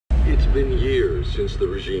been years since the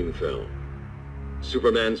regime fell.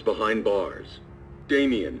 Superman's behind bars.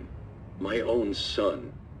 Damien, my own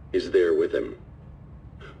son, is there with him.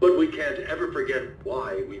 But we can't ever forget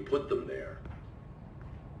why we put them there.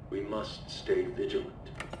 We must stay vigilant.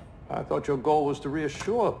 I thought your goal was to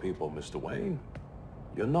reassure people, Mr. Wayne.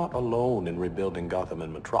 You're not alone in rebuilding Gotham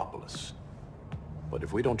and Metropolis. But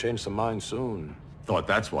if we don't change some minds soon... Thought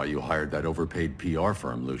that's why you hired that overpaid PR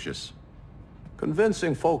firm, Lucius.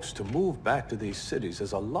 Convincing folks to move back to these cities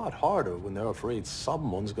is a lot harder when they're afraid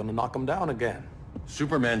someone's gonna knock them down again.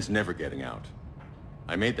 Superman's never getting out.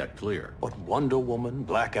 I made that clear. But Wonder Woman,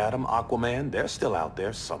 Black Adam, Aquaman, they're still out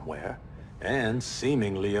there somewhere. And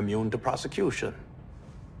seemingly immune to prosecution.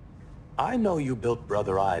 I know you built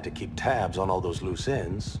Brother Eye to keep tabs on all those loose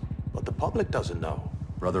ends, but the public doesn't know.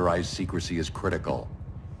 Brother Eye's secrecy is critical.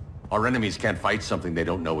 Our enemies can't fight something they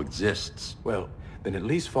don't know exists. Well, then at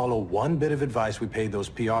least follow one bit of advice we paid those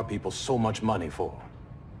PR people so much money for.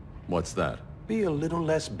 What's that? Be a little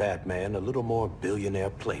less Batman, a little more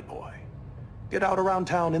billionaire playboy. Get out around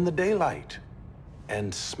town in the daylight.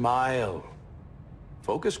 And smile.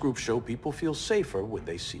 Focus groups show people feel safer when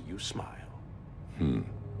they see you smile.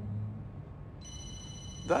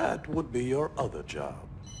 That would be your other job.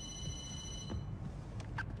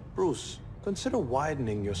 Bruce, consider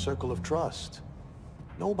widening your circle of trust.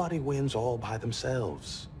 Nobody wins all by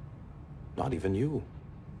themselves. Not even you.